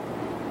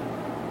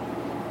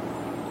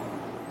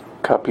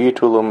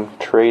Capitulum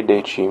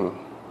 13.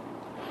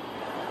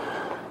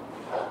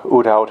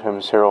 Ut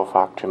autem sero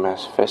factum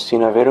est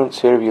festina verunt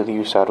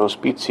servilius ad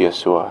hospitia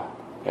sua,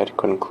 et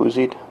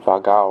conclusit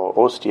vagao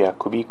ostia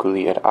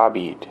cubiculi et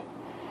abit.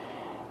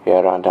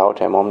 Erant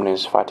autem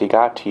omnes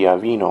fatigati a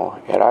vino,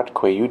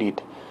 eratque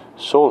Judith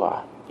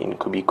sola in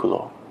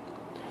cubiculo.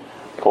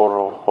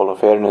 Porro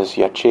Holofernes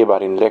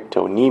iacebat in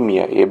lecto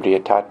nimia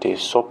ebrietate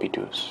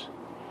sopitus.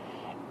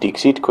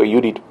 Dixitque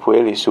Judith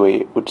puelli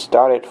sue ut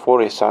staret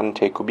fores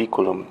ante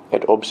cubiculum,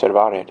 et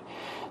observaret,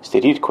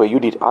 steditque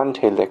Judith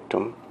ante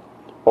lectum,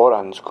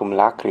 orans cum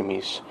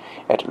lacrimis,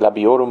 et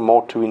labiorum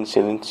motu in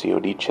silentio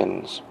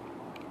dicens,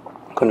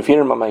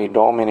 confirma me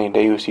Domine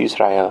Deus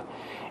Israel,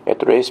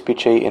 et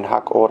respice in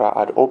hac ora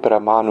ad opera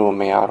manu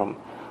mearum,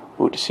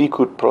 ut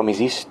sicut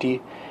promisisti,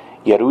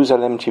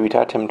 Jerusalem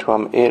civitatem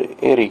tuam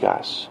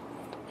erigas,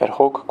 et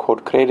hoc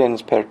quod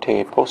credens per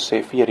te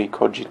posse fieri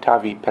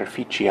cogitavi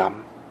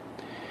perficiam.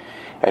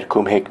 Et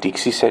cum hec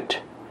dixiset,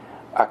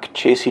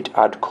 accesit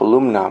ad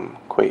columnam,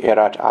 quae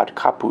erat ad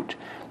caput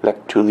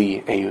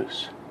lectuli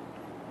eius.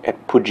 Et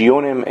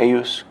pugionem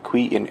eius,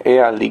 qui in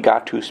ea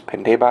ligatus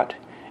pendebat,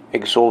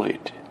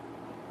 exolvit.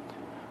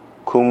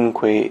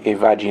 Cumque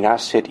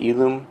evaginasset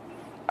illum,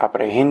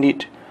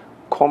 apprehendit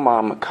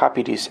comam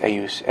capitis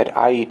eius, et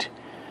ait,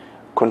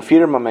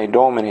 confirma me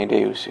Domine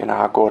Deus in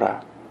hac ora,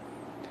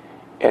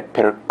 et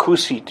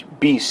percussit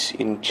bis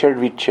in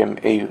cervicem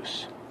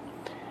eius,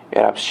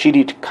 et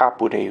abscidit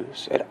caput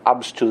eius, et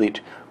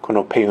abstulit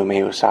conopeum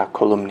eius a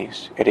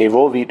columnis, et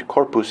evolvit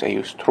corpus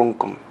eius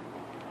truncum.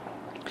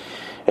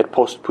 Et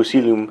post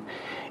pusillum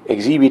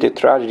exhibit et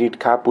tragedit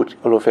caput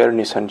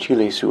Holofernes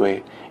ancille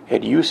sue,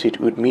 et iusit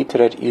ut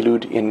miteret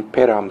illud in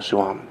peram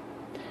suam.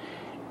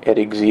 Et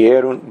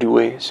exierunt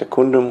due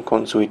secundum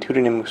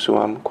consuetudinem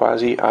suam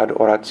quasi ad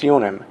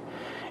orationem,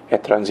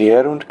 et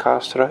transierunt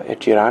castra et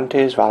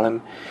girantes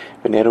valem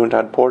venerunt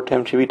ad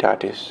portem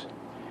civitatis.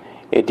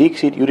 Et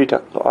dixit Judith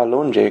a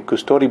longe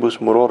custodibus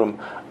murorum,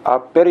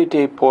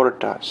 aperite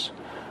portas,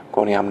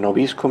 quoniam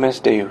nobiscum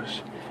est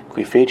Deus,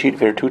 qui fecit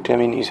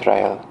virtutem in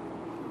Israel.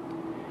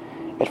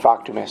 Et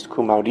factum est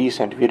cum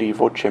audisent viri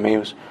vocem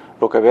eius,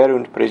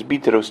 vocaverunt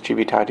presbyteros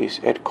civitatis,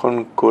 et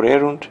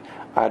concurrerunt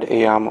ad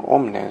eam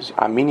omnes,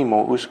 a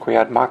minimo usque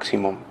ad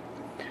maximum.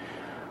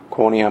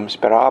 Quoniam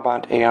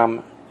sperabant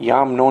eam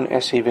iam non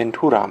esse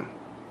venturam,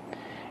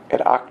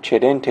 et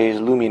accedentes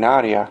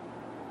luminaria,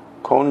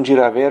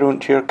 congiraverunt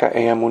circa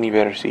eam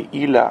universi,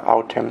 illa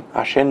autem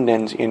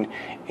ascendens in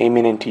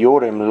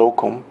eminentiorem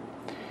locum,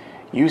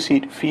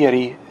 iusit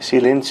fieri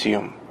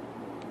silentium.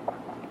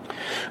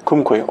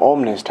 Cumque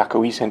omnes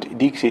tacuisent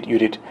dixit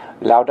Judith,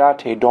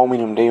 laudate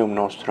Dominum Deum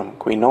nostrum,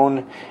 qui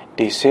non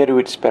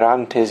deseruit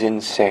sperantes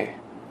in se,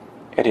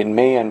 et in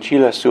me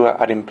ancilla sua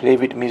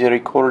adimplevit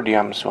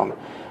misericordiam suam,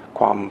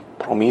 quam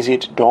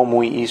promisit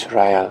Domui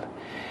Israel,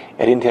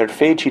 et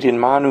interfecit in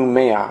manu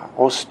mea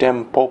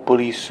ostem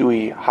populi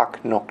sui hac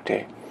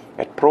nocte,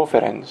 et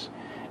proferens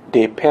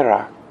de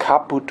pera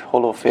caput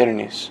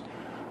Holofernis,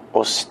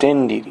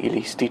 ostendit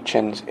illis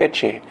dicens,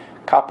 ecce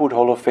caput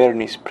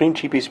Holofernis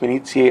principis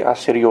militiae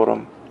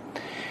Assyriorum,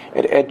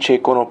 et ecce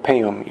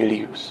conopeum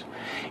illius,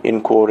 in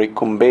quo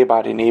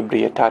recumbebat in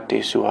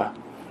ebrietate sua,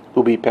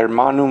 ubi per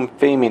manum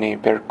femine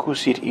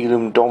percussit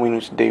illum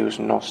Dominus Deus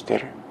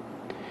noster.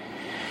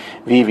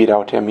 Vivit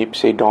autem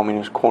ipse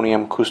Dominus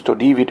quoniam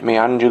custodivit me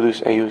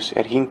angelus eius,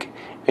 et hinc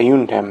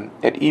eiuntem,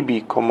 et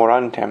ibi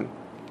comorantem,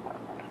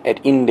 et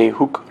inde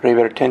huc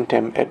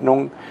revertentem, et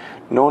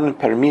non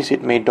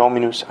permissit me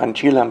Dominus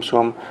ancillam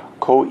suam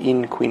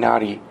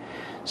coinquinari,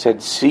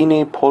 sed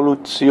sine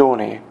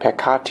pollutione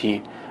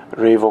peccati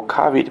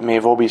revocavit me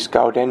vobis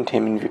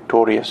gaudentem in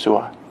victoria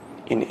sua,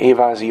 in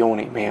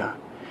evasione mea,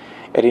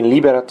 et in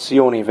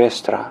liberatione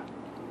vestra.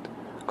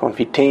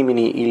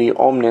 Confitemini illi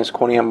omnes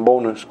quoniam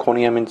bonus,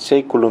 quoniam in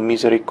saeculum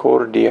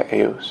misericordia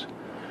eius.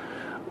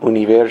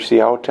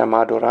 Universi autem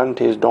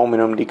adorantes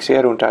Dominum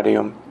dixerunt ad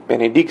eum,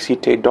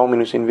 benedixite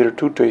Dominus in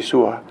virtute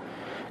sua,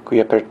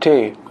 quia per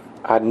te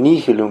ad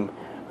nihilum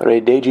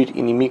redegit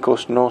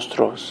inimicos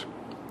nostros.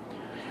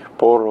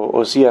 Porro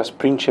Osias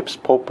princeps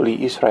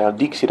populi Israel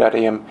dixit ad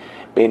eum,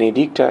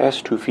 benedicta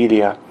est tu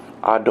filia,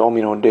 ad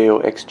Domino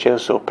Deo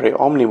excelso pre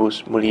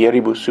omnibus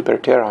mulieribus super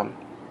terram.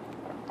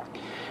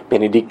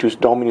 Benedictus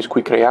Dominus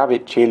qui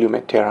creavit caelum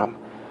et terram,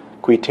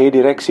 qui te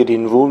direxit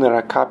in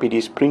vulnera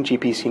capidis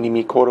principis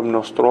inimicorum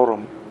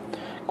nostrorum,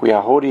 quia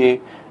hodie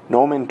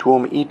nomen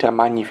tuum ita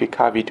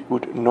magnificavit,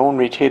 ut non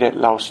recedet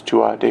laus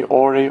tua de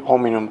ore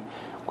hominum,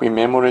 qui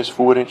memores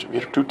fuerit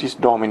virtutis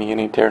Domini in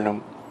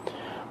aeternum,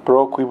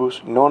 pro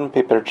quibus non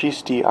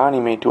pepercisti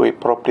anime tue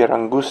propter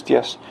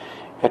angustias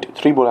et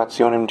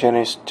tribulationem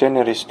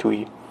generis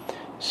tui,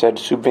 sed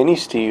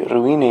subvenisti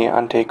ruine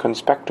ante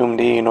conspectum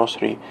Dei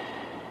nostri,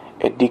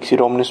 et dixit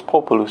omnis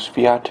populus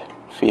fiat,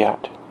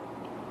 fiat.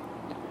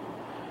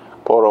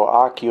 Porro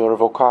acior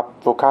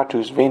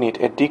vocatus venit,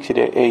 et dixit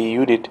ei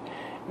Judith,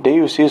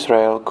 Deus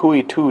Israel,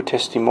 cui tu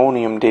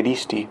testimonium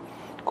dedisti,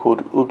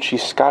 quod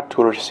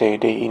ulciscatur se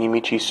de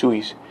inimici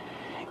suis,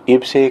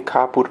 ipse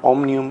caput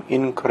omnium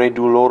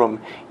incredulorum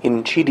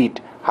incidit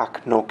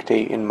hac nocte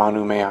in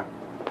manu mea.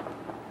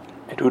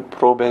 Et ut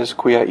probes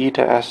quia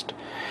ita est,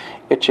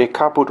 ecce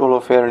caput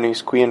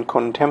Holofernes qui in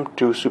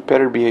contemptu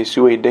superbiae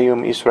suae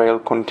Deum Israel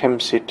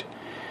contempsit,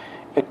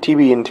 et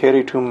tibi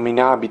interitum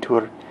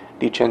minabitur,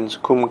 dicens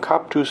cum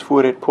captus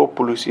furet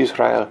populus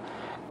Israel,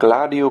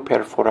 gladio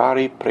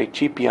perforari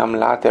praecipiam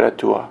latera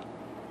tua.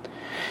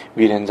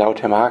 Videns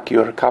autem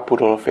acior caput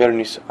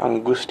Holofernes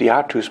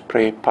angustiatus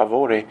pre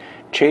pavore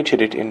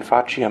cecedit in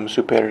faciam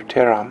super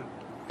terram,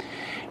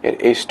 et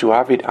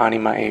estuavit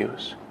anima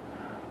eius.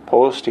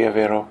 Postea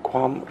vero,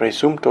 quam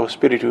resumpto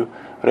spiritu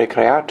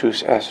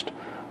recreatus est,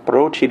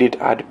 procidit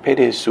ad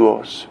pedes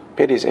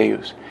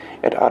eius,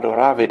 et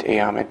adoravit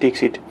eam, et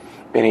dixit,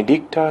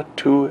 benedicta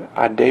tu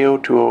ad Deo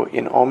tuo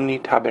in omni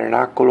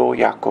tabernaculo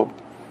Jacob,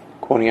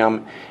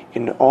 quoniam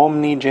in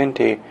omni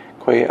gente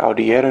quae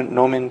audierunt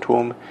nomen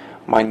tuum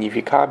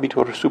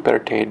magnificabitur super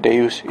te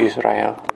Deus Israel.